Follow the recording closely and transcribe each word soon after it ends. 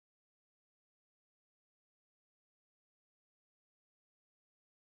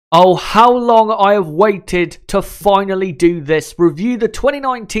Oh, how long I have waited to finally do this. Review the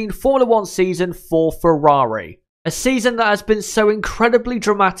 2019 Formula 1 season for Ferrari. A season that has been so incredibly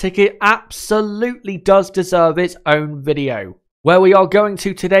dramatic, it absolutely does deserve its own video. Where we are going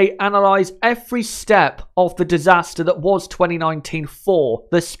to today analyse every step of the disaster that was 2019 for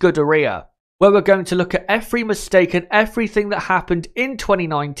the Scuderia. Where we're going to look at every mistake and everything that happened in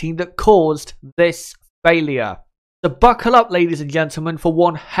 2019 that caused this failure. So buckle up, ladies and gentlemen, for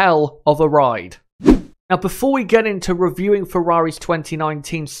one hell of a ride. Now, before we get into reviewing Ferrari's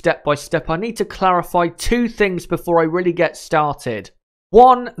 2019 step by step, I need to clarify two things before I really get started.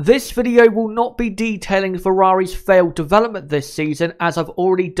 One, this video will not be detailing Ferrari's failed development this season, as I've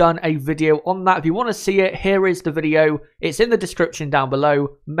already done a video on that. If you want to see it, here is the video. It's in the description down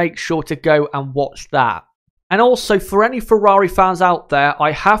below. Make sure to go and watch that. And also, for any Ferrari fans out there,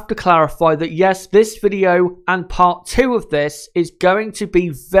 I have to clarify that yes, this video and part 2 of this is going to be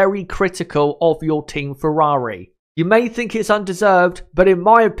very critical of your team Ferrari. You may think it's undeserved, but in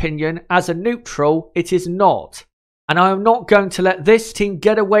my opinion, as a neutral, it is not. And I am not going to let this team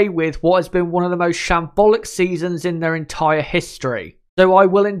get away with what has been one of the most shambolic seasons in their entire history. So I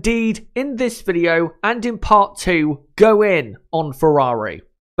will indeed, in this video and in part 2, go in on Ferrari.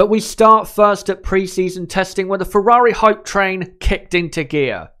 But we start first at pre-season testing, where the Ferrari hype train kicked into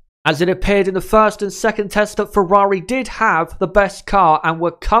gear. As it appeared in the first and second test that Ferrari did have the best car and were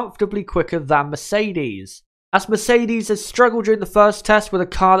comfortably quicker than Mercedes. As Mercedes has struggled during the first test with a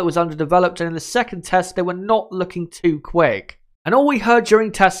car that was underdeveloped, and in the second test they were not looking too quick. And all we heard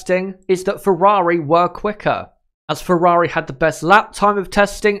during testing is that Ferrari were quicker, as Ferrari had the best lap time of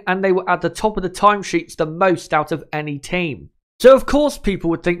testing and they were at the top of the timesheets the most out of any team. So of course people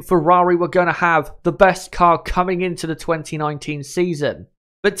would think Ferrari were going to have the best car coming into the 2019 season.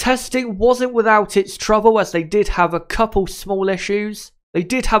 But testing wasn't without its trouble, as they did have a couple small issues. They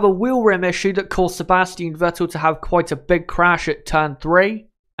did have a wheel rim issue that caused Sebastian Vettel to have quite a big crash at turn 3.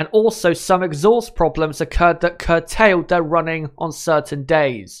 And also some exhaust problems occurred that curtailed their running on certain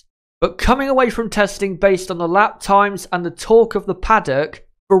days. But coming away from testing based on the lap times and the talk of the paddock,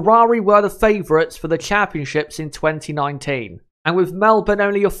 Ferrari were the favourites for the championships in 2019. And with Melbourne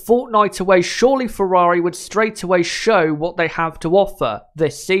only a fortnight away, surely Ferrari would straight away show what they have to offer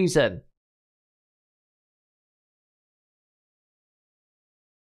this season.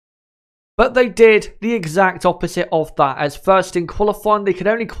 But they did the exact opposite of that, as first in qualifying they could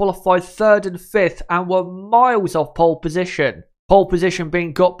only qualify 3rd and 5th and were miles off pole position. Pole position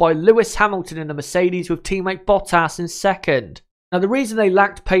being got by Lewis Hamilton in the Mercedes, with teammate Bottas in 2nd. Now, the reason they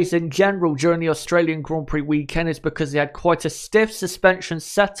lacked pace in general during the Australian Grand Prix weekend is because they had quite a stiff suspension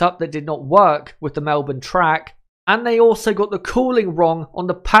setup that did not work with the Melbourne track, and they also got the cooling wrong on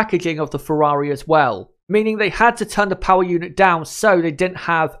the packaging of the Ferrari as well, meaning they had to turn the power unit down so they didn't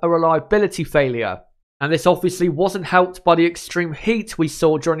have a reliability failure. And this obviously wasn't helped by the extreme heat we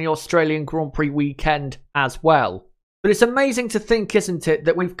saw during the Australian Grand Prix weekend as well. But it's amazing to think, isn't it,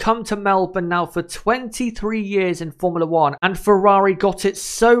 that we've come to Melbourne now for 23 years in Formula 1 and Ferrari got it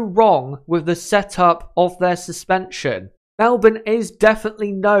so wrong with the setup of their suspension. Melbourne is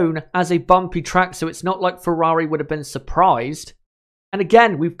definitely known as a bumpy track, so it's not like Ferrari would have been surprised. And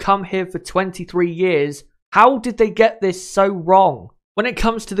again, we've come here for 23 years. How did they get this so wrong? When it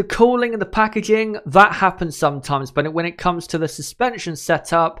comes to the cooling and the packaging, that happens sometimes. But when it comes to the suspension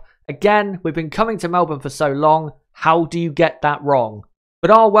setup, again, we've been coming to Melbourne for so long. How do you get that wrong?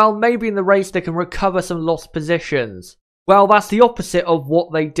 But well, maybe in the race they can recover some lost positions. Well, that's the opposite of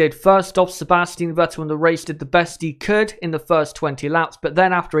what they did. First off, Sebastian Vettel in the race did the best he could in the first 20 laps. But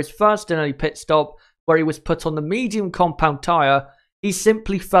then after his first and only pit stop, where he was put on the medium compound tyre, he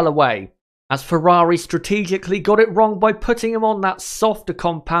simply fell away, as Ferrari strategically got it wrong by putting him on that softer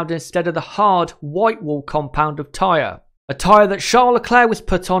compound instead of the hard white wall compound of tyre. A tyre that Charles Leclerc was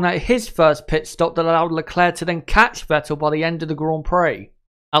put on at his first pit stop that allowed Leclerc to then catch Vettel by the end of the Grand Prix.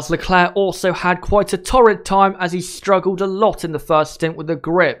 As Leclerc also had quite a torrid time, as he struggled a lot in the first stint with the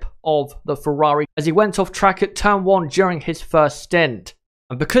grip of the Ferrari as he went off track at turn 1 during his first stint.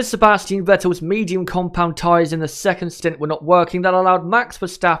 And because Sebastian Vettel's medium compound tyres in the second stint were not working, that allowed Max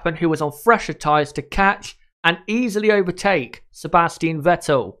Verstappen, who was on fresher tyres, to catch and easily overtake Sebastian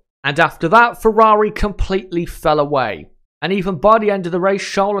Vettel. And after that, Ferrari completely fell away. And even by the end of the race,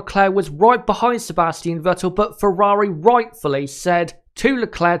 Charles Leclerc was right behind Sebastian Vettel, but Ferrari rightfully said to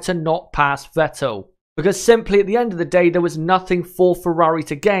Leclerc to not pass Vettel. Because simply at the end of the day, there was nothing for Ferrari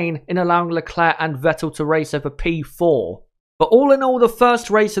to gain in allowing Leclerc and Vettel to race over P4. But all in all, the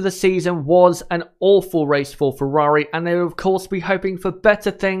first race of the season was an awful race for Ferrari, and they will of course be hoping for better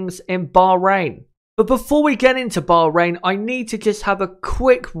things in Bahrain. But before we get into Bahrain, I need to just have a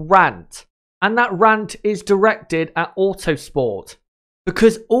quick rant. And that rant is directed at Autosport.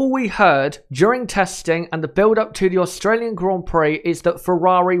 Because all we heard during testing and the build-up to the Australian Grand Prix is that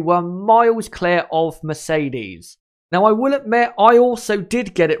Ferrari were miles clear of Mercedes. Now, I will admit I also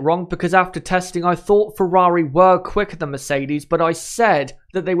did get it wrong because after testing I thought Ferrari were quicker than Mercedes, but I said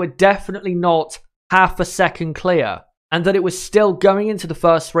that they were definitely not half a second clear and that it was still going into the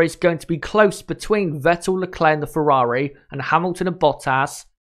first race going to be close between Vettel, Leclerc in the Ferrari and Hamilton and Bottas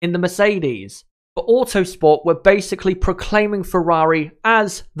in the Mercedes. But Autosport were basically proclaiming Ferrari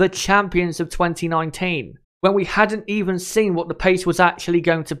as the champions of 2019 when we hadn't even seen what the pace was actually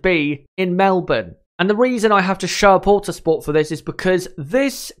going to be in Melbourne. And the reason I have to show up Autosport for this is because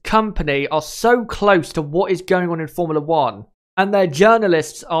this company are so close to what is going on in Formula 1 and their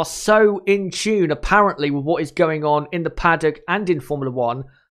journalists are so in tune apparently with what is going on in the paddock and in Formula 1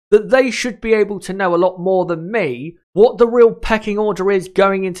 that they should be able to know a lot more than me what the real pecking order is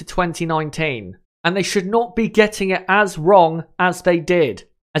going into 2019. And they should not be getting it as wrong as they did.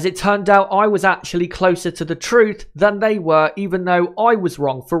 As it turned out, I was actually closer to the truth than they were, even though I was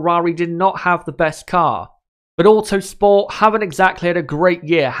wrong. Ferrari did not have the best car. But Autosport haven't exactly had a great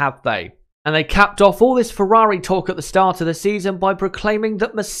year, have they? And they capped off all this Ferrari talk at the start of the season by proclaiming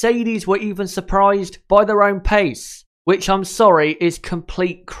that Mercedes were even surprised by their own pace. Which, I'm sorry, is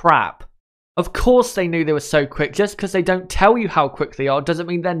complete crap. Of course they knew they were so quick. Just because they don't tell you how quick they are doesn't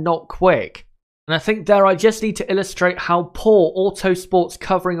mean they're not quick. And I think there I just need to illustrate how poor Autosport's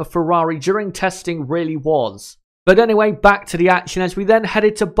covering of Ferrari during testing really was. But anyway, back to the action as we then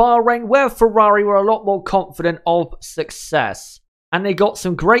headed to Bahrain where Ferrari were a lot more confident of success. And they got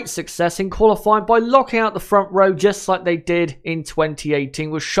some great success in qualifying by locking out the front row just like they did in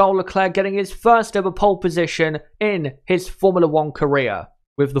 2018 with Charles Leclerc getting his first ever pole position in his Formula 1 career.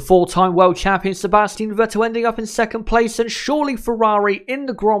 With the four-time world champion Sebastian Vettel ending up in second place, and surely Ferrari in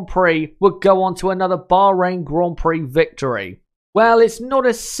the Grand Prix would go on to another Bahrain Grand Prix victory. Well, it's not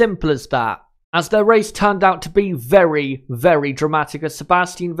as simple as that, as their race turned out to be very, very dramatic as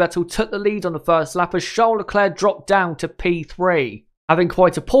Sebastian Vettel took the lead on the first lap as Charles Leclerc dropped down to P3, having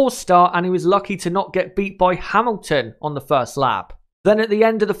quite a poor start, and he was lucky to not get beat by Hamilton on the first lap. Then at the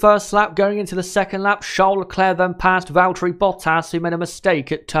end of the first lap, going into the second lap, Charles Leclerc then passed Valtteri Bottas, who made a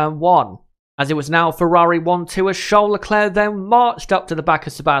mistake at turn 1. As it was now Ferrari 1-2, as Charles Leclerc then marched up to the back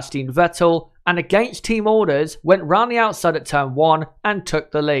of Sebastian Vettel, and against team orders, went round the outside at turn 1 and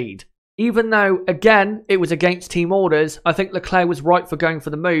took the lead. Even though, again, it was against team orders, I think Leclerc was right for going for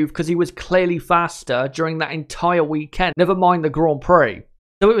the move because he was clearly faster during that entire weekend, never mind the Grand Prix.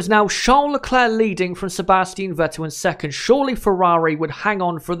 So it was now Charles Leclerc leading from Sebastian Vettel in second. Surely Ferrari would hang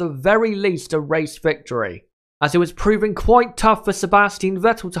on for the very least a race victory, as it was proving quite tough for Sebastian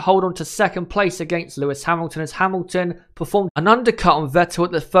Vettel to hold on to second place against Lewis Hamilton as Hamilton performed an undercut on Vettel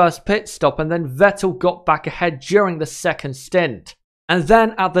at the first pit stop and then Vettel got back ahead during the second stint. And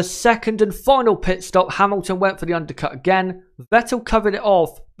then at the second and final pit stop, Hamilton went for the undercut again. Vettel covered it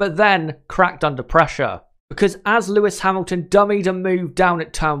off, but then cracked under pressure. Because as Lewis Hamilton dummied and moved down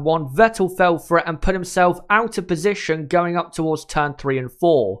at turn 1, Vettel fell for it and put himself out of position going up towards turn 3 and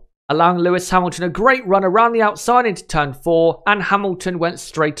 4. Allowing Lewis Hamilton a great run around the outside into turn 4, and Hamilton went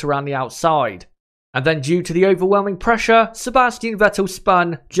straight around the outside. And then due to the overwhelming pressure, Sebastian Vettel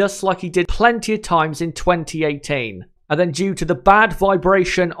spun just like he did plenty of times in 2018. And then due to the bad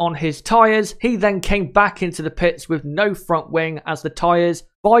vibration on his tyres, he then came back into the pits with no front wing as the tyres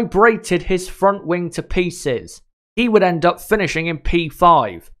vibrated his front wing to pieces. He would end up finishing in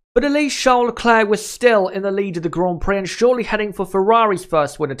P5. But at least Charles Leclerc was still in the lead of the Grand Prix and surely heading for Ferrari's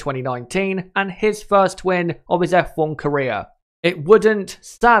first win of 2019 and his first win of his F1 career. It wouldn't,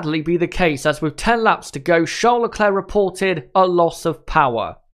 sadly, be the case as with 10 laps to go, Charles Leclerc reported a loss of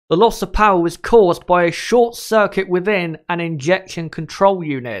power. The loss of power was caused by a short circuit within an injection control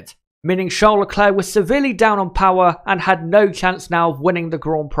unit, meaning Charles Leclerc was severely down on power and had no chance now of winning the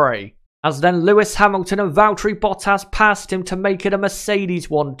Grand Prix. As then Lewis Hamilton and Valtteri Bottas passed him to make it a Mercedes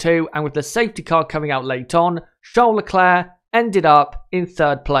 1-2, and with the safety car coming out late on, Charles Leclerc ended up in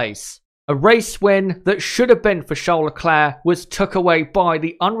third place. A race win that should have been for Charles Leclerc was took away by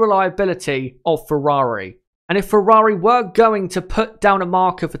the unreliability of Ferrari. And if Ferrari were going to put down a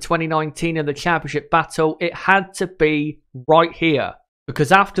marker for 2019 in the championship battle, it had to be right here.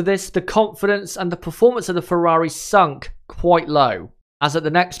 Because after this, the confidence and the performance of the Ferrari sunk quite low. As at the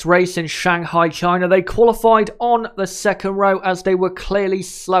next race in Shanghai, China, they qualified on the second row as they were clearly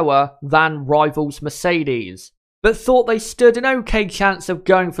slower than rivals Mercedes. But thought they stood an okay chance of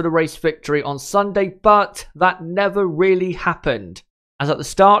going for the race victory on Sunday, but that never really happened. as at the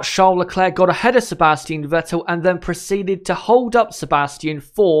start Charles Leclerc got ahead of Sebastian Vettel and then proceeded to hold up Sebastian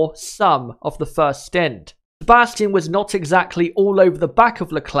for some of the first stint. Sebastian was not exactly all over the back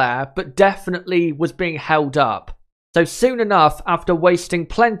of Leclerc, but definitely was being held up. So soon enough, after wasting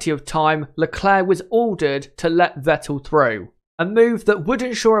plenty of time, Leclerc was ordered to let Vettel through. A move that would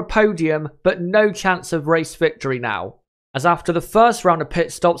ensure a podium, but no chance of race victory now. As after the first round of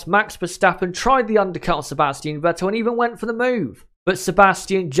pit stops, Max Verstappen tried the undercut on Sebastian Vettel and even went for the move. But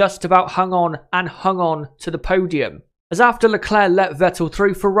Sebastian just about hung on to the podium. As after Leclerc let Vettel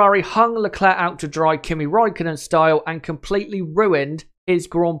through, Ferrari hung Leclerc out to dry Kimi Raikkonen style and completely ruined his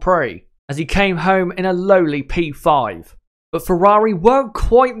Grand Prix, as he came home in a lowly P5. But Ferrari weren't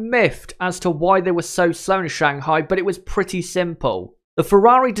quite miffed as to why they were so slow in Shanghai, but it was pretty simple. The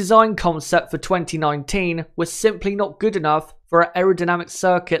Ferrari design concept for 2019 was simply not good enough for an aerodynamic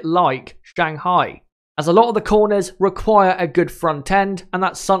circuit like Shanghai, as a lot of the corners require a good front end, and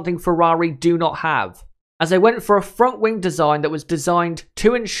that's something Ferrari do not have, as they went for a front wing design that was designed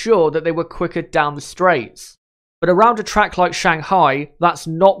to ensure that they were quicker down the straights. But around a track like Shanghai, that's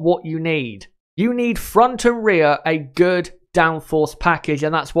not what you need. You need front and rear a good downforce package,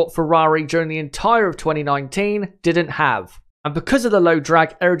 and that's what Ferrari during the entire of 2019 didn't have. And because of the low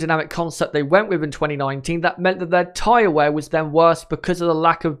drag aerodynamic concept they went with in 2019, that meant that their tyre wear was then worse because of the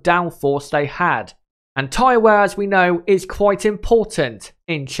lack of downforce they had. And tyre wear, as we know, is quite important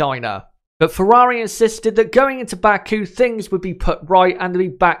in China. But Ferrari insisted that going into Baku, things would be put right and they'd be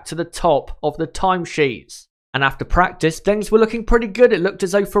back to the top of the timesheets. And after practice, things were looking pretty good. It looked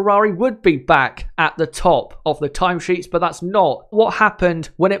as though Ferrari would be back at the top of the timesheets, but that's not what happened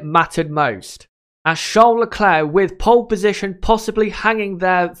when it mattered most. As Charles Leclerc, with pole position possibly hanging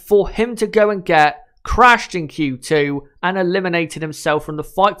there for him to go and get, crashed in Q2 and eliminated himself from the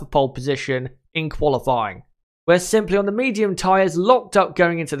fight for pole position in qualifying, where simply on the medium tyres locked up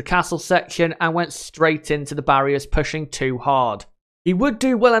going into the castle section and went straight into the barriers, pushing too hard. He would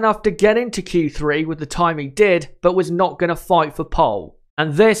do well enough to get into Q3 with the time he did, but was not going to fight for pole,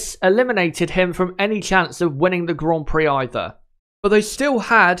 and this eliminated him from any chance of winning the Grand Prix either. But they still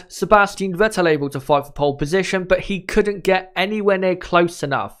had Sebastian Vettel able to fight for pole position, but he couldn't get anywhere near close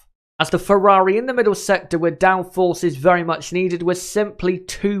enough, as the Ferrari in the middle sector where downforce is very much needed was simply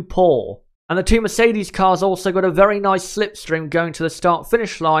too poor. And the two Mercedes cars also got a very nice slipstream going to the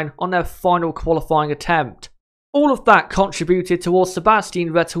start-finish line on their final qualifying attempt. All of that contributed towards Sebastian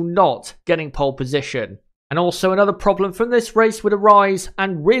Vettel not getting pole position. And also another problem from this race would arise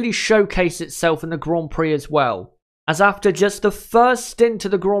and really showcase itself in the Grand Prix as well. As after just the first stint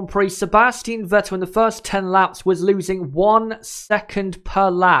of the Grand Prix, Sebastian Vettel in the first 10 laps was losing 1 second per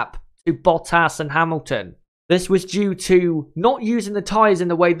lap to Bottas and Hamilton. This was due to not using the tyres in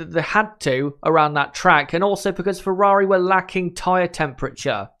the way that they had to around that track, and also because Ferrari were lacking tyre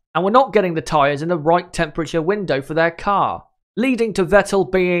temperature and were not getting the tyres in the right temperature window for their car, leading to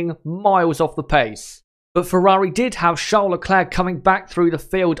Vettel being miles off the pace. But Ferrari did have Charles Leclerc coming back through the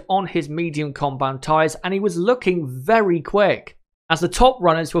field on his medium compound tyres, and he was looking very quick, as the top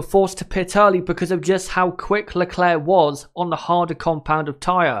runners were forced to pit early because of just how quick Leclerc was on the harder compound of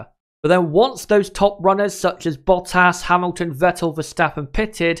tyre. But then once those top runners such as Bottas, Hamilton, Vettel, Verstappen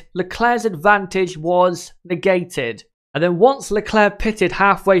pitted, Leclerc's advantage was negated. And then once Leclerc pitted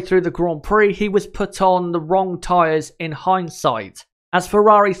halfway through the Grand Prix, he was put on the wrong tyres in hindsight, as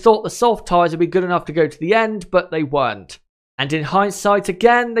Ferrari thought the soft tyres would be good enough to go to the end, but they weren't. And in hindsight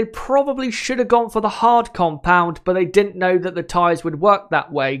again, they probably should have gone for the hard compound, but they didn't know that the tyres would work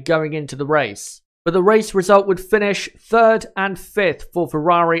that way going into the race. But the race result would finish 3rd and 5th for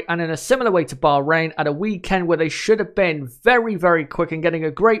Ferrari, and in a similar way to Bahrain, at a weekend where they should have been very, very quick in getting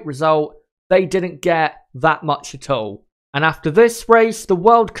a great result, they didn't get that much at all. And after this race, the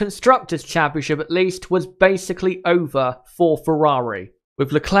World Constructors' Championship at least was basically over for Ferrari,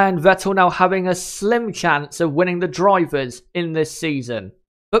 with Leclerc and Vettel now having a slim chance of winning the drivers in this season.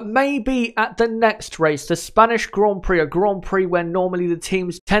 But maybe at the next race, the Spanish Grand Prix, a Grand Prix where normally the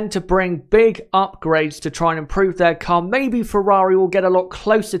teams tend to bring big upgrades to try and improve their car, maybe Ferrari will get a lot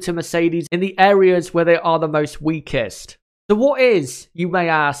closer to Mercedes in the areas where they are the most weakest. So what is, you may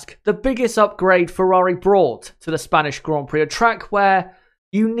ask, the biggest upgrade Ferrari brought to the Spanish Grand Prix, a track where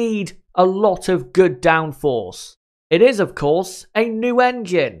you need a lot of good downforce? It is, of course, a new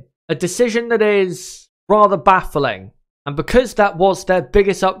engine, a decision that is rather baffling. And because that was their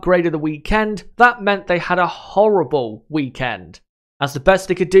biggest upgrade of the weekend, that meant they had a horrible weekend, as the best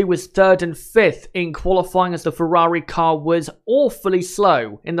they could do was 3rd and 5th in qualifying, as the Ferrari car was awfully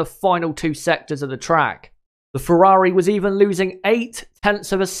slow in the final 2 sectors of the track. The Ferrari was even losing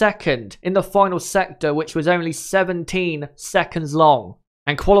 0.8 of a second in the final sector, which was only 17 seconds long.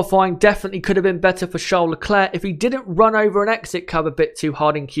 And qualifying definitely could have been better for Charles Leclerc if he didn't run over an exit curb a bit too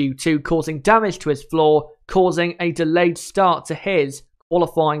hard in Q2, causing damage to his floor, causing a delayed start to his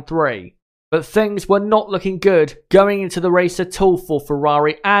qualifying 3. But things were not looking good going into the race at all for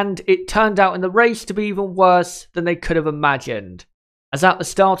Ferrari, and it turned out in the race to be even worse than they could have imagined. As at the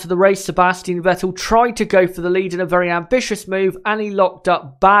start of the race, Sebastian Vettel tried to go for the lead in a very ambitious move, and he locked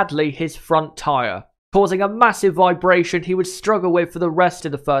up badly his front tyre, causing a massive vibration he would struggle with for the rest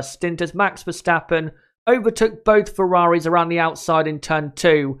of the first stint as Max Verstappen overtook both Ferraris around the outside in turn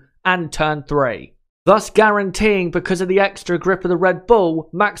 2 and turn 3. Thus guaranteeing, because of the extra grip of the Red Bull,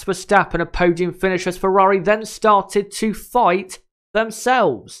 Max Verstappen a podium finish as Ferrari then started to fight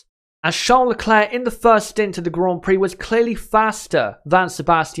themselves. As Charles Leclerc in the first stint of the Grand Prix was clearly faster than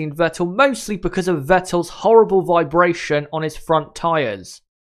Sebastian Vettel, mostly because of Vettel's horrible vibration on his front tyres.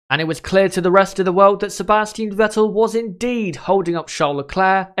 And it was clear to the rest of the world that Sebastian Vettel was indeed holding up Charles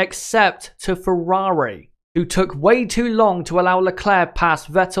Leclerc, except to Ferrari, who took way too long to allow Leclerc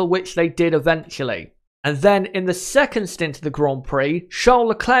past Vettel, which they did eventually. And then in the second stint of the Grand Prix, Charles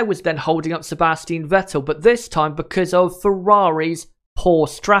Leclerc was then holding up Sebastian Vettel, but this time because of Ferrari's poor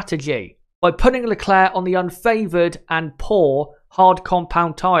strategy, by putting Leclerc on the unfavoured and poor hard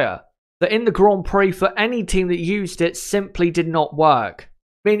compound tyre, that in the Grand Prix for any team that used it simply did not work.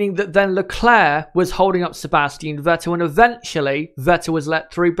 Meaning that then Leclerc was holding up Sebastian Vettel, and eventually Vettel was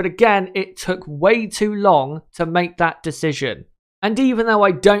let through, but again it took way too long to make that decision. And even though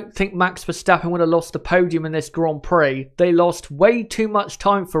I don't think Max Verstappen would have lost the podium in this Grand Prix, they lost way too much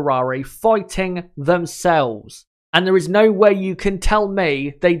time, Ferrari, fighting themselves. And there is no way you can tell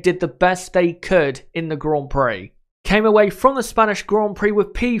me they did the best they could in the Grand Prix. Came away from the Spanish Grand Prix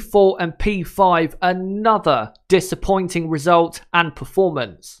with P4 and P5, another disappointing result and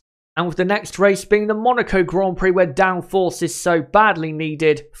performance. And with the next race being the Monaco Grand Prix, where downforce is so badly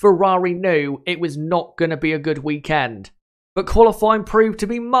needed, Ferrari knew it was not going to be a good weekend. But qualifying proved to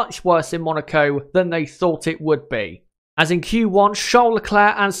be much worse in Monaco than they thought it would be. As in Q1, Charles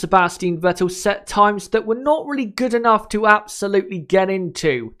Leclerc and Sebastian Vettel set times that were not really good enough to absolutely get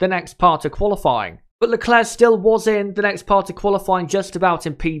into the next part of qualifying. But Leclerc still was in the next part of qualifying just about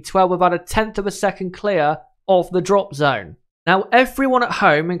in P12, about 1/10 of a second clear of the drop zone. Now everyone at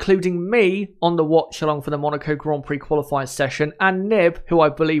home, including me on the watch along for the Monaco Grand Prix qualifying session, and Nib, who I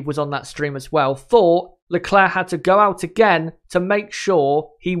believe was on that stream as well, thought Leclerc had to go out again to make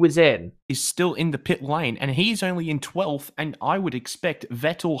sure he was in. He's still in the pit lane, and he's only in 12th, and I would expect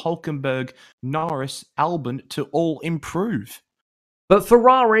Vettel, Hülkenberg, Norris, Albon to all improve. But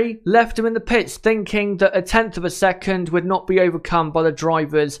Ferrari left him in the pits, thinking that 1/10 of a second would not be overcome by the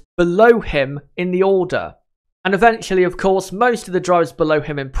drivers below him in the order. And eventually, of course, most of the drivers below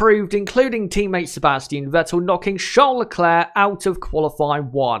him improved, including teammate Sebastian Vettel, knocking Charles Leclerc out of qualifying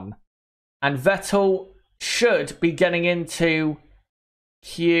 1. And Vettel should be getting into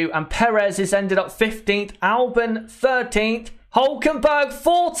Q, and Perez has ended up 15th, Albon 13th, Hülkenberg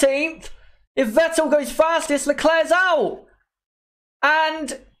 14th. If Vettel goes fastest, Leclerc's out.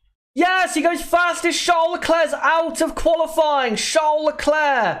 And yes, he goes fastest. Charles Leclerc's out of qualifying. Charles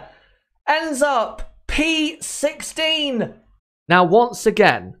Leclerc ends up P16. Now, once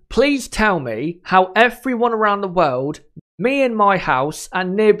again, please tell me how everyone around the world, me in my house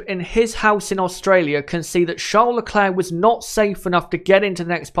and Nib in his house in Australia, can see that Charles Leclerc was not safe enough to get into the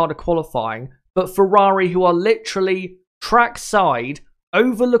next part of qualifying, but Ferrari, who are literally trackside,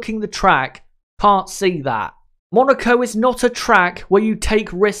 overlooking the track, can't see that. Monaco is not a track where you take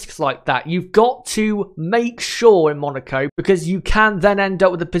risks like that. You've got to make sure in Monaco, because you can then end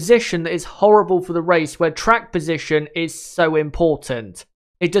up with a position that is horrible for the race, where track position is so important.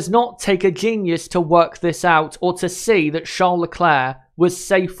 It does not take a genius to work this out or to see that Charles Leclerc was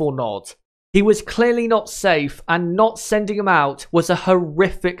safe or not. He was clearly not safe, and not sending him out was a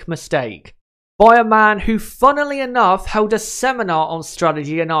horrific mistake by a man who, funnily enough, held a seminar on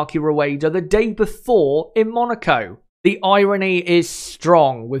strategy in Aki Rueda the day before in Monaco. The irony is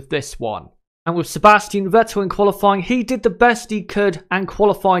strong with this one. And with Sebastian Vettel in qualifying, he did the best he could and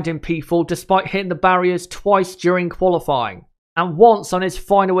qualified in P4 despite hitting the barriers twice during qualifying, and once on his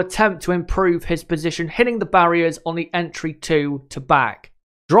final attempt to improve his position, hitting the barriers on the entry 2 to back,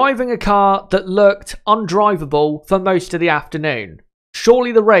 driving a car that looked undrivable for most of the afternoon.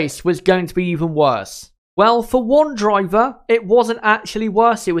 Surely the race was going to be even worse. Well, for one driver, it wasn't actually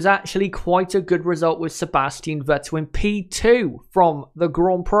worse. It was actually quite a good result with Sebastian Vettel in P2 from the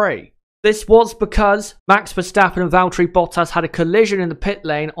Grand Prix. This was because Max Verstappen and Valtteri Bottas had a collision in the pit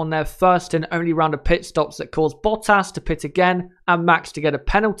lane on their first and only round of pit stops that caused Bottas to pit again and Max to get a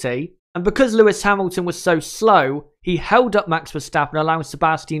penalty. And because Lewis Hamilton was so slow, he held up Max Verstappen, allowing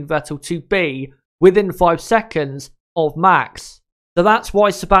Sebastian Vettel to be within 5 seconds of Max. So that's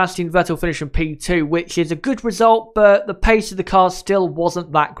why Sebastian Vettel finished in P2, which is a good result, but the pace of the car still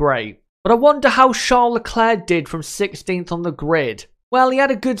wasn't that great. But I wonder how Charles Leclerc did from 16th on the grid. Well, he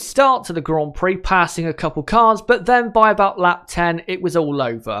had a good start to the Grand Prix, passing a couple cars, but then by about lap 10, it was all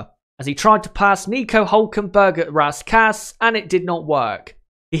over, as he tried to pass Nico Hülkenberg at Rascasse, and it did not work.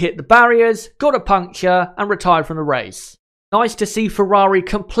 He hit the barriers, got a puncture, and retired from the race. Nice to see Ferrari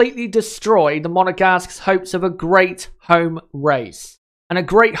completely destroy the Monegasque's hopes of a great home race, and a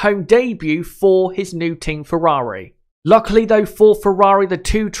great home debut for his new team Ferrari. Luckily though for Ferrari, the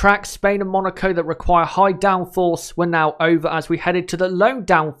 2 tracks, Spain and Monaco, that require high downforce were now over as we headed to the low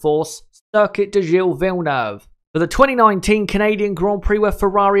downforce Circuit de Gilles Villeneuve for the 2019 Canadian Grand Prix, where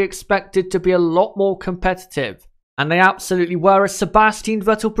Ferrari expected to be a lot more competitive. And they absolutely were, as Sebastian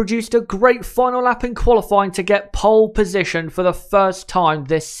Vettel produced a great final lap in qualifying to get pole position for the first time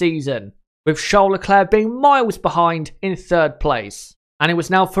this season, with Charles Leclerc being miles behind in 3rd place. And it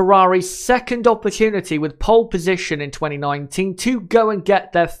was now Ferrari's second opportunity with pole position in 2019 to go and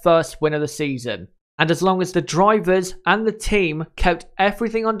get their first win of the season. And as long as the drivers and the team kept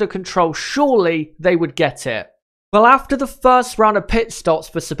everything under control, surely they would get it. Well, after the first round of pit stops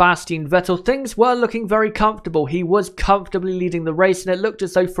for Sebastian Vettel, things were looking very comfortable. He was comfortably leading the race, and it looked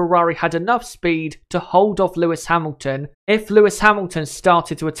as though Ferrari had enough speed to hold off Lewis Hamilton if Lewis Hamilton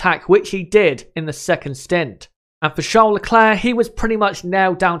started to attack, which he did in the second stint. And for Charles Leclerc, he was pretty much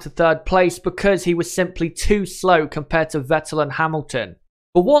nailed down to 3rd place because he was simply too slow compared to Vettel and Hamilton.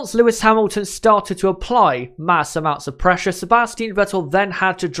 But once Lewis Hamilton started to apply mass amounts of pressure, Sebastian Vettel then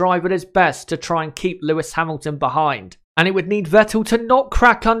had to drive at his best to try and keep Lewis Hamilton behind. And it would need Vettel to not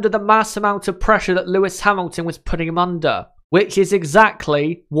crack under the mass amount of pressure that Lewis Hamilton was putting him under, which is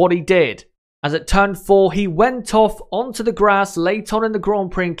exactly what he did. As at turn 4, he went off onto the grass late on in the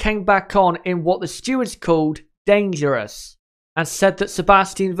Grand Prix and came back on in what the stewards called dangerous, and said that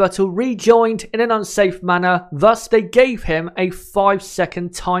Sebastian Vettel rejoined in an unsafe manner, thus they gave him a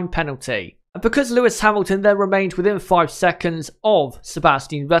 5-second time penalty. And because Lewis Hamilton then remained within 5 seconds of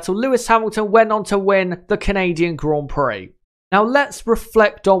Sebastian Vettel, Lewis Hamilton went on to win the Canadian Grand Prix. Now let's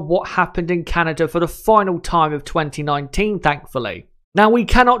reflect on what happened in Canada for the final time of 2019, thankfully. Now we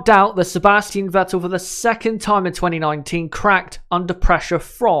cannot doubt that Sebastian Vettel for the second time in 2019 cracked under pressure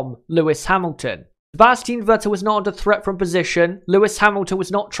from Lewis Hamilton. Sebastian Vettel was not under threat from position. Lewis Hamilton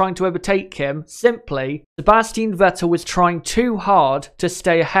was not trying to overtake him. Simply, Sebastian Vettel was trying too hard to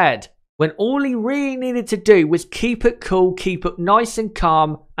stay ahead, when all he really needed to do was keep it cool, keep it nice and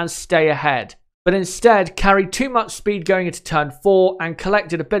calm, and stay ahead. But instead, carried too much speed going into turn 4 and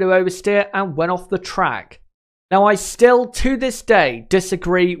collected a bit of oversteer and went off the track. Now, I still, to this day,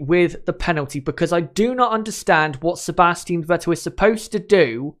 disagree with the penalty because I do not understand what Sebastian Vettel is supposed to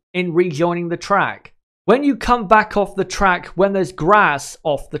do in rejoining the track. When you come back off the track, when there's grass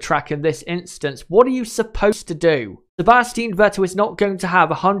off the track in this instance, what are you supposed to do? Sebastian Vettel is not going to have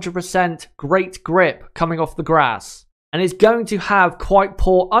 100% great grip coming off the grass, and is going to have quite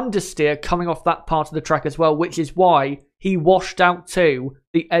poor understeer coming off that part of the track as well, which is why he washed out to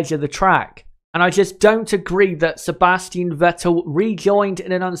the edge of the track. And I just don't agree that Sebastian Vettel rejoined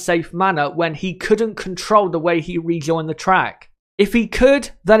in an unsafe manner when he couldn't control the way he rejoined the track. If he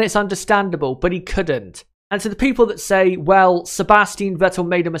could, then it's understandable, but he couldn't. And to the people that say, well, Sebastian Vettel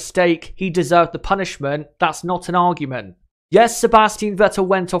made a mistake, he deserved the punishment, that's not an argument. Yes, Sebastian Vettel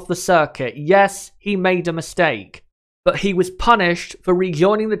went off the circuit. Yes, he made a mistake. But he was punished for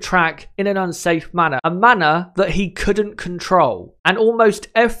rejoining the track in an unsafe manner, a manner that he couldn't control. And almost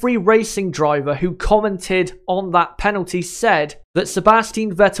every racing driver who commented on that penalty said that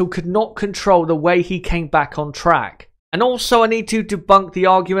Sebastian Vettel could not control the way he came back on track. And also I need to debunk the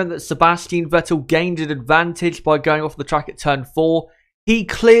argument that Sebastian Vettel gained an advantage by going off the track at turn 4. He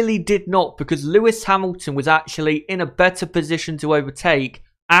clearly did not, because Lewis Hamilton was actually in a better position to overtake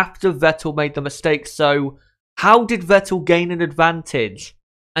after Vettel made the mistake, so how did Vettel gain an advantage?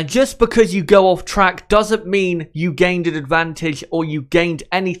 And just because you go off track doesn't mean you gained an advantage or you gained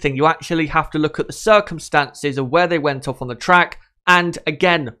anything. You actually have to look at the circumstances of where they went off on the track and,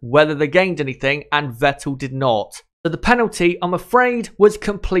 again, whether they gained anything, and Vettel did not. So the penalty, I'm afraid, was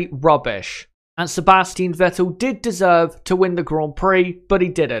complete rubbish. And Sebastian Vettel did deserve to win the Grand Prix, but he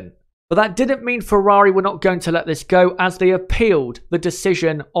didn't. But that didn't mean Ferrari were not going to let this go, as they appealed the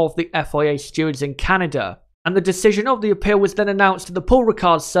decision of the FIA stewards in Canada. and the decision of the appeal was then announced to the Paul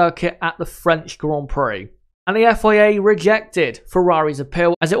Ricard circuit at the French Grand Prix. And the FIA rejected Ferrari's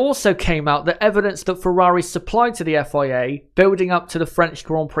appeal, as it also came out that evidence that Ferrari supplied to the FIA building up to the French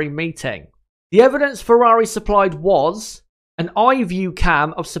Grand Prix meeting. The evidence Ferrari supplied was an iView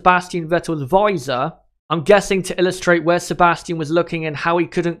cam of Sebastian Vettel's visor, I'm guessing to illustrate where Sebastian was looking and how he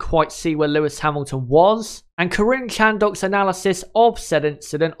couldn't quite see where Lewis Hamilton was, and Karim Chandhok's analysis of said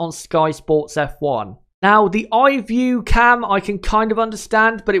incident on Sky Sports F1. Now, the iView cam I can kind of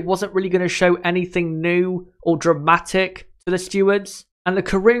understand, but it wasn't really going to show anything new or dramatic to the stewards, and the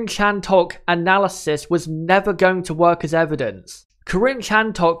Karim Chandhok analysis was never going to work as evidence. Karim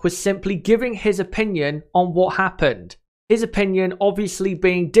Chandhok was simply giving his opinion on what happened. His opinion obviously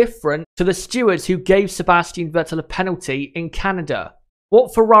being different to the stewards who gave Sebastian Vettel a penalty in Canada.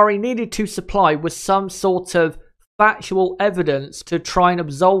 What Ferrari needed to supply was some sort of factual evidence to try and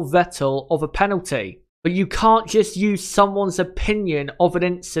absolve Vettel of a penalty. But you can't just use someone's opinion of an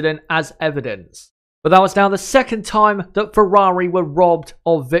incident as evidence. But that was now the second time that Ferrari were robbed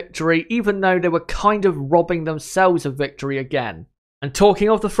of victory, even though they were kind of robbing themselves of victory again. And talking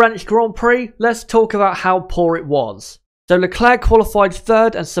of the French Grand Prix, let's talk about how poor it was. So Leclerc qualified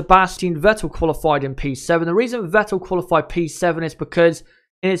third and Sebastian Vettel qualified in P7. The reason Vettel qualified P7 is because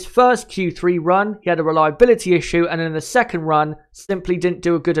in his first Q3 run, he had a reliability issue, and in the second run, simply didn't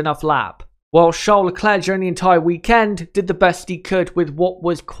do a good enough lap. While Charles Leclerc during the entire weekend did the best he could with what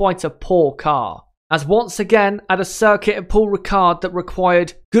was quite a poor car. As once again, at a circuit at Paul Ricard that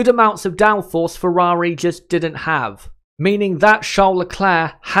required good amounts of downforce Ferrari just didn't have. Meaning that Charles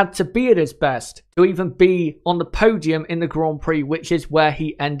Leclerc had to be at his best to even be on the podium in the Grand Prix, which is where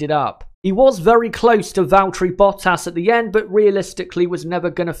he ended up. He was very close to Valtteri Bottas at the end, but realistically was never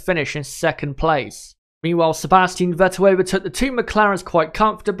going to finish in second place. Meanwhile, Sebastian Vettel overtook the two McLarens quite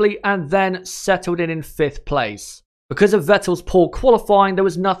comfortably and then settled in fifth place. Because of Vettel's poor qualifying, there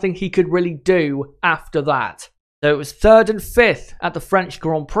was nothing he could really do after that. So it was third and fifth at the French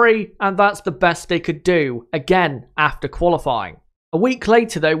Grand Prix, and that's the best they could do, again, after qualifying. A week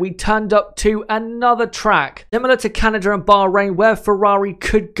later though, we turned up to another track, similar to Canada and Bahrain, where Ferrari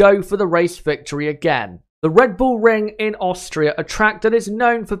could go for the race victory again. The Red Bull Ring in Austria, a track that is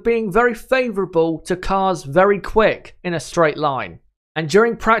known for being very favourable to cars very quick in a straight line. And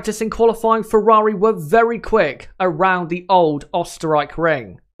during practice and qualifying, Ferrari were very quick around the old Österreich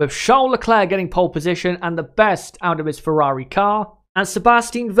ring, with Charles Leclerc getting pole position and the best out of his Ferrari car, and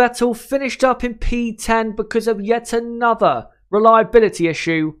Sebastian Vettel finished up in P10 because of yet another reliability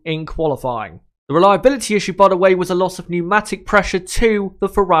issue in qualifying. The reliability issue, by the way, was a loss of pneumatic pressure to the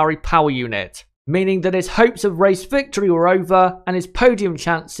Ferrari power unit, meaning that his hopes of race victory were over and his podium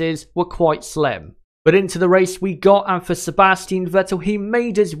chances were quite slim. But into the race we got, and for Sebastian Vettel, he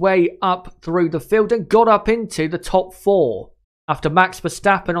made his way up through the field and got up into the top four. After Max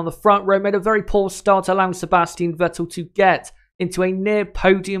Verstappen on the front row made a very poor start, allowing Sebastian Vettel to get into a near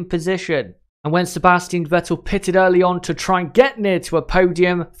podium position. And when Sebastian Vettel pitted early on to try and get near to a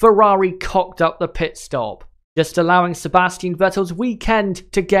podium, Ferrari cocked up the pit stop, just allowing Sebastian Vettel's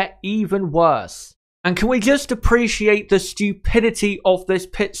weekend to get even worse. And can we just appreciate the stupidity of this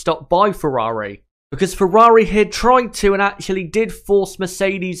pit stop by Ferrari? Because Ferrari had tried to and actually did force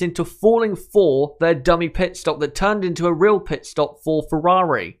Mercedes into falling for their dummy pit stop that turned into a real pit stop for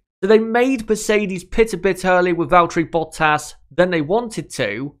Ferrari. So they made Mercedes pit a bit earlier with Valtteri Bottas than they wanted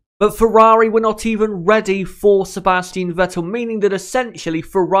to, but Ferrari were not even ready for Sebastian Vettel, meaning that essentially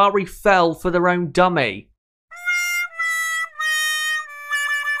Ferrari fell for their own dummy.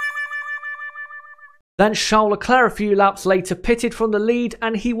 Then Charles Leclerc a few laps later pitted from the lead,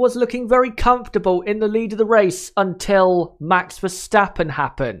 and he was looking very comfortable in the lead of the race until Max Verstappen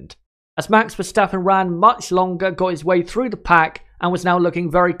happened. As Max Verstappen ran much longer, got his way through the pack, and was now looking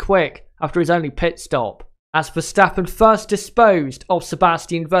very quick after his only pit stop. As Verstappen first disposed of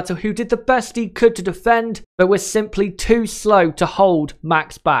Sebastian Vettel, who did the best he could to defend, but was simply too slow to hold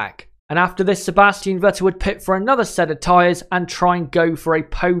Max back. And after this, Sebastian Vettel would pit for another set of tyres and try and go for a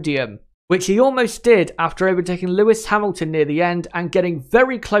podium, which he almost did after overtaking Lewis Hamilton near the end and getting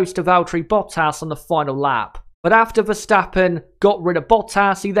very close to Valtteri Bottas on the final lap. But after Verstappen got rid of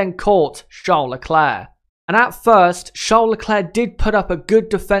Bottas, he then caught Charles Leclerc. And at first, Charles Leclerc did put up a good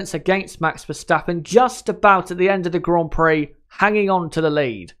defence against Max Verstappen just about at the end of the Grand Prix, hanging on to the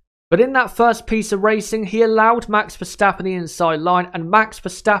lead. But in that first piece of racing, he allowed Max Verstappen the inside line, and Max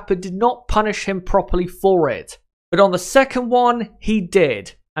Verstappen did not punish him properly for it. But on the second one, he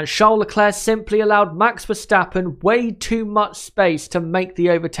did. And Charles Leclerc simply allowed Max Verstappen way too much space to make the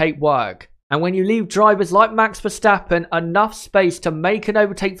overtake work. And when you leave drivers like Max Verstappen enough space to make an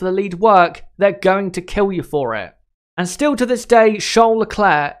overtake for the lead work, they're going to kill you for it. And still to this day, Charles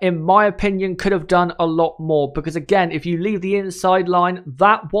Leclerc, in my opinion, could have done a lot more. Because again, if you leave the inside line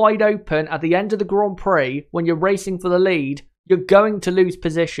that wide open at the end of the Grand Prix, when you're racing for the lead, you're going to lose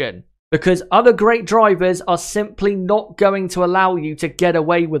position. Because other great drivers are simply not going to allow you to get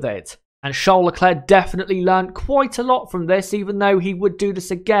away with it. And Charles Leclerc definitely learned quite a lot from this, even though he would do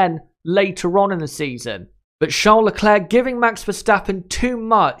this again later on in the season. But Charles Leclerc giving Max Verstappen too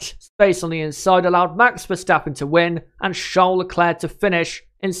much space on the inside allowed Max Verstappen to win and Charles Leclerc to finish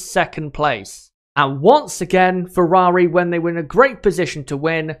in second place. And once again, Ferrari, when they were in a great position to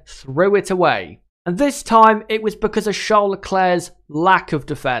win, threw it away. And this time, it was because of Charles Leclerc's lack of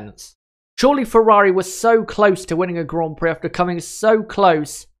defence. Surely Ferrari was so close to winning a Grand Prix after coming so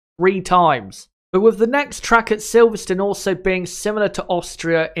close 3 times. But with the next track at Silverstone also being similar to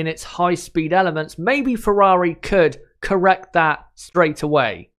Austria in its high-speed elements, maybe Ferrari could correct that straight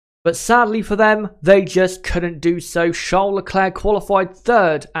away. But sadly for them, they just couldn't do so. Charles Leclerc qualified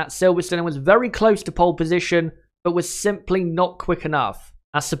 3rd at Silverstone and was very close to pole position, but was simply not quick enough.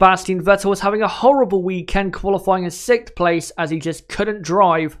 As Sebastian Vettel was having a horrible weekend, qualifying in 6th place as he just couldn't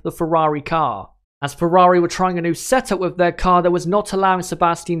drive the Ferrari car. As Ferrari were trying a new setup with their car that was not allowing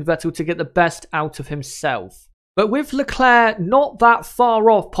Sebastian Vettel to get the best out of himself. But with Leclerc not that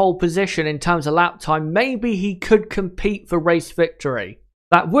far off pole position in terms of lap time, maybe he could compete for race victory.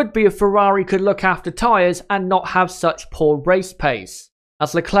 That would be if Ferrari could look after tyres and not have such poor race pace.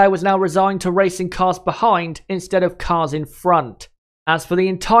 As Leclerc was now resigned to racing cars behind instead of cars in front. As for the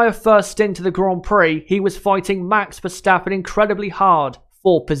entire first stint of the Grand Prix, he was fighting Max Verstappen incredibly hard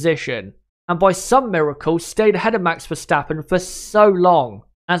for position. And by some miracle stayed ahead of Max Verstappen for so long,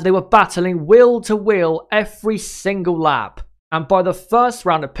 as they were battling wheel to wheel every single lap. And by the first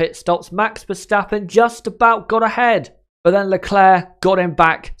round of pit stops, Max Verstappen just about got ahead, but then Leclerc got him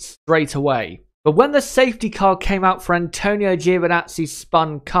back straight away. But when the safety car came out for Antonio Giovinazzi's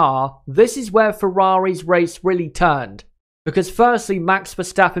spun car, this is where Ferrari's race really turned. Because firstly, Max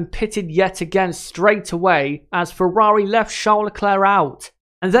Verstappen pitted yet again straight away as Ferrari left Charles Leclerc out.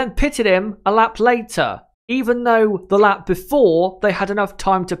 And then pitted him a lap later, even though the lap before they had enough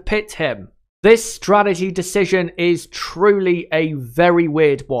time to pit him. This strategy decision is truly a very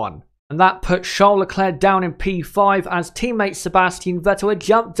weird one. And that put Charles Leclerc down in P5 as teammate Sebastian Vettel had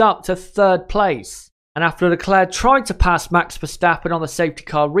jumped up to 3rd place. And after Leclerc tried to pass Max Verstappen on the safety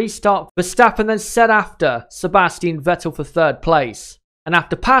car restart, Verstappen then set after Sebastian Vettel for 3rd place. And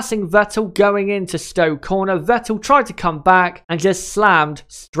after passing Vettel going into Stowe corner, Vettel tried to come back and just slammed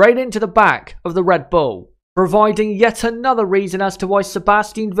straight into the back of the Red Bull, providing yet another reason as to why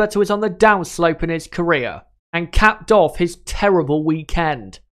Sebastian Vettel is on the downslope in his career, and capped off his terrible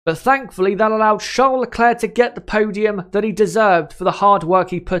weekend. But thankfully that allowed Charles Leclerc to get the podium that he deserved for the hard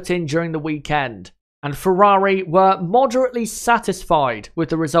work he put in during the weekend. And Ferrari were moderately satisfied with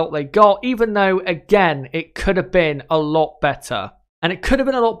the result they got, even though, again, it could have been a lot better. And it could have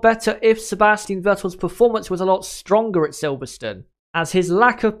been a lot better if Sebastian Vettel's performance was a lot stronger at Silverstone, as his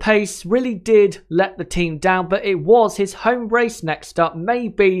lack of pace really did let the team down, but it was his home race next up.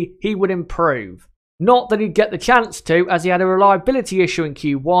 Maybe he would improve. Not that he'd get the chance to, as he had a reliability issue in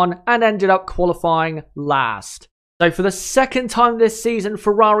Q1 and ended up qualifying last. So for the 2nd time this season,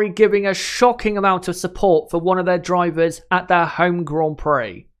 Ferrari giving a shocking amount of support for one of their drivers at their home Grand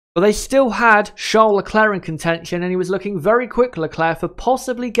Prix. But they still had Charles Leclerc in contention, and he was looking very quick, Leclerc, for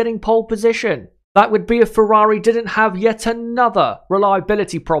possibly getting pole position. That would be if Ferrari didn't have yet another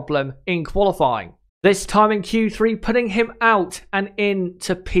reliability problem in qualifying. This time in Q3, putting him out and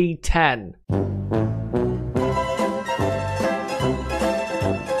into P10.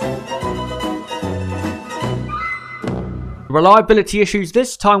 The reliability issues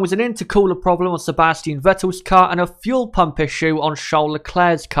this time was an intercooler problem on Sebastian Vettel's car and a fuel pump issue on Charles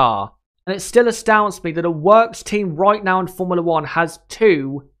Leclerc's car. And it still astounds me that a works team right now in Formula 1 has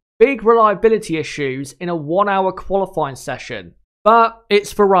 2 big reliability issues in a 1-hour qualifying session. But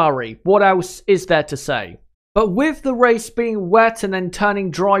it's Ferrari. What else is there to say? But with the race being wet and then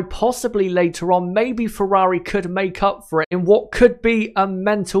turning dry possibly later on, maybe Ferrari could make up for it in what could be a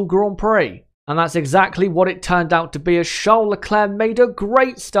mental Grand Prix. And that's exactly what it turned out to be, as Charles Leclerc made a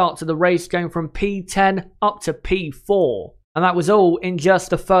great start to the race, going from P10 up to P4. And that was all in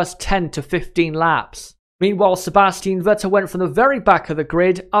just the first 10 to 15 laps. Meanwhile, Sebastian Vettel went from the very back of the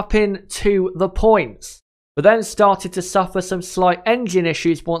grid up into the points, but then started to suffer some slight engine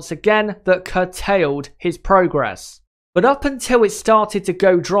issues once again that curtailed his progress. But up until it started to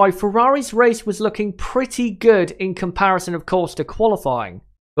go dry, Ferrari's race was looking pretty good in comparison, of course, to qualifying.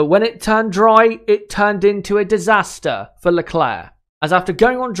 But when it turned dry, it turned into a disaster for Leclerc, as after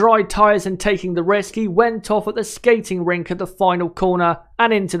going on dry tyres and taking the risk, he went off at the skating rink at the final corner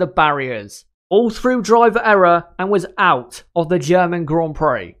and into the barriers, all through driver error, and was out of the German Grand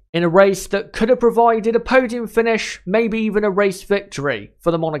Prix, in a race that could have provided a podium finish, maybe even a race victory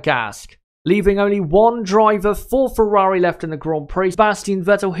for the Monegasque, leaving only one driver for Ferrari left in the Grand Prix, Sebastian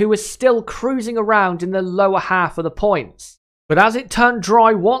Vettel, who was still cruising around in the lower half of the points. But as it turned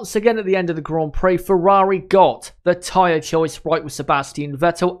dry once again at the end of the Grand Prix, Ferrari got the tyre choice right with Sebastian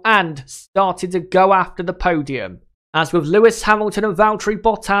Vettel and started to go after the podium. As with Lewis Hamilton and Valtteri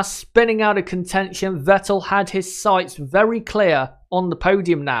Bottas spinning out of contention, Vettel had his sights very clear on the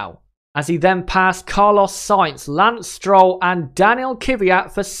podium now, as he then passed Carlos Sainz, Lance Stroll and Daniel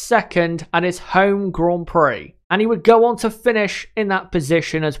Kvyat for second at his home Grand Prix, and he would go on to finish in that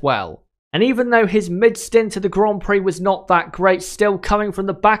position as well. And even though his mid-stint at the Grand Prix was not that great, still coming from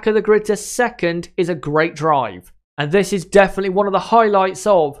the back of the grid to second is a great drive. And this is definitely one of the highlights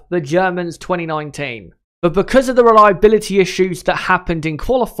of the Germans 2019. But because of the reliability issues that happened in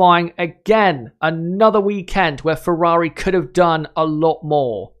qualifying, again, another weekend where Ferrari could have done a lot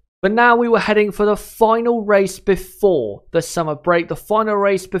more. But now we were heading for the final race before the summer break. The final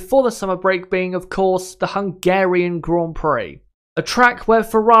race before the summer break being, of course, the Hungarian Grand Prix. A track where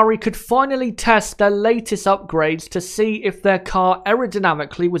Ferrari could finally test their latest upgrades to see if their car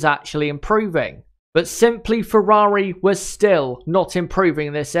aerodynamically was actually improving. But simply Ferrari was still not improving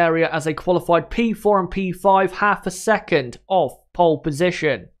in this area as they qualified P4 and P5 half a second off pole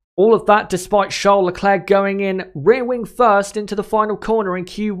position. All of that despite Charles Leclerc going in rear wing first into the final corner in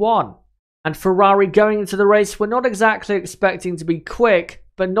Q1. And Ferrari going into the race were not exactly expecting to be quick,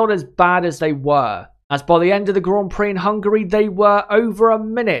 but not as bad as they were, as by the end of the Grand Prix in Hungary, they were over a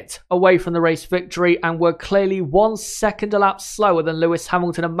minute away from the race victory and were clearly 1 second a lap slower than Lewis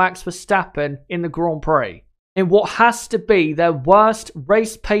Hamilton and Max Verstappen in the Grand Prix, in what has to be their worst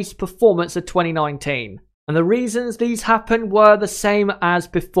race pace performance of 2019. And the reasons these happened were the same as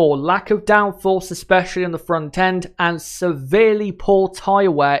before: lack of downforce, especially on the front end, and severely poor tyre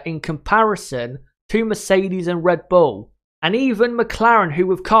wear in comparison to Mercedes and Red Bull. And even McLaren, who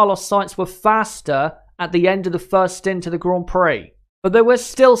with Carlos Sainz were faster at the end of the first stint of the Grand Prix. But there were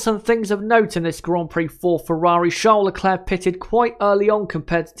still some things of note in this Grand Prix for Ferrari. Charles Leclerc pitted quite early on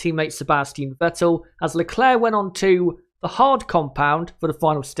compared to teammate Sebastian Vettel, as Leclerc went on to the hard compound for the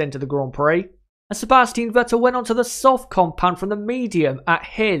final stint of the Grand Prix, and Sebastian Vettel went on to the soft compound from the medium at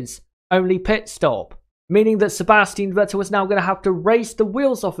his only pit stop, meaning that Sebastian Vettel was now going to have to race the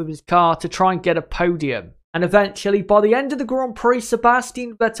wheels off of his car to try and get a podium. And eventually, by the end of the Grand Prix,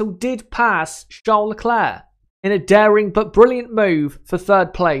 Sebastian Vettel did pass Charles Leclerc in a daring but brilliant move for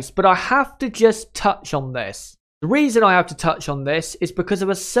third place. But I have to just touch on this. The reason I have to touch on this is because of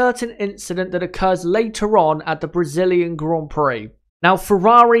a certain incident that occurs later on at the Brazilian Grand Prix. Now,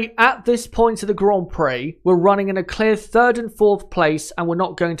 Ferrari at this point of the Grand Prix were running in a clear third and fourth place and were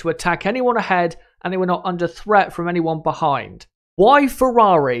not going to attack anyone ahead, and they were not under threat from anyone behind. Why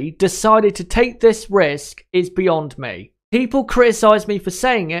Ferrari decided to take this risk is beyond me. People criticise me for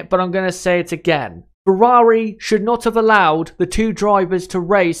saying it, but I'm going to say it again. Ferrari should not have allowed the two drivers to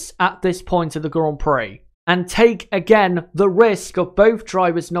race at this point of the Grand Prix and take again the risk of both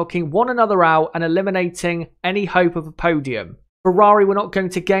drivers knocking one another out and eliminating any hope of a podium. Ferrari were not going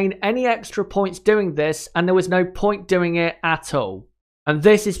to gain any extra points doing this, and there was no point doing it at all. And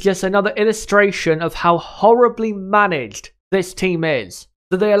this is just another illustration of how horribly managed this team is.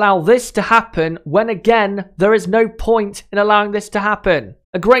 That they allow this to happen when, again, there is no point in allowing this to happen.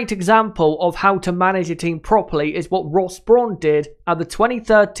 A great example of how to manage a team properly is what Ross Brawn did at the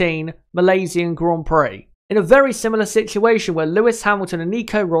 2013 Malaysian Grand Prix. In a very similar situation where Lewis Hamilton and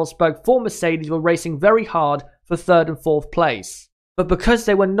Nico Rosberg for Mercedes were racing very hard for third and fourth place. But because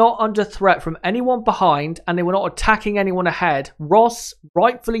they were not under threat from anyone behind and they were not attacking anyone ahead, Ross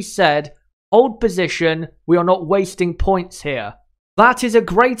rightfully said, "Hold position, we are not wasting points here." That is a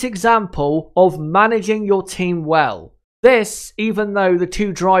great example of managing your team well. This, even though the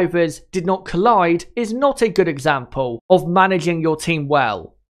two drivers did not collide, is not a good example of managing your team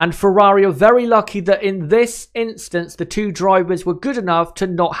well. And Ferrari are very lucky that in this instance the two drivers were good enough to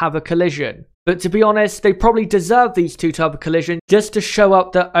not have a collision. But to be honest, they probably deserve these two to have a collision just to show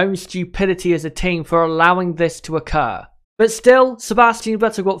up their own stupidity as a team for allowing this to occur. But still, Sebastian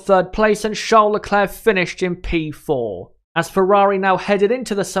Vettel got third place and Charles Leclerc finished in P4. As Ferrari now headed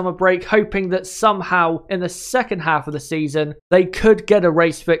into the summer break, hoping that somehow in the second half of the season they could get a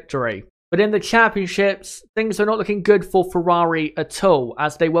race victory. But in the championships, things were not looking good for Ferrari at all,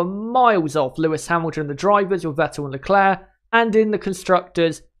 as they were miles off Lewis Hamilton and the drivers with Vettel and Leclerc, and in the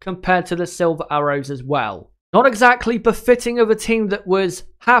Constructors compared to the Silver Arrows as well. Not exactly befitting of a team that was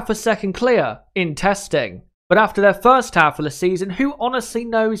half a second clear in testing. But after their first half of the season, who honestly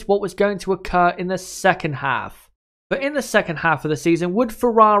knows what was going to occur in the second half? But in the second half of the season, would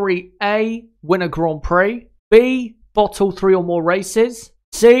Ferrari A, win a Grand Prix, B, bottle 3 or more races,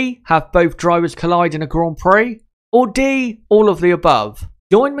 C, have both drivers collide in a Grand Prix, or D, all of the above?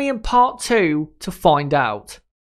 Join me in part 2 to find out.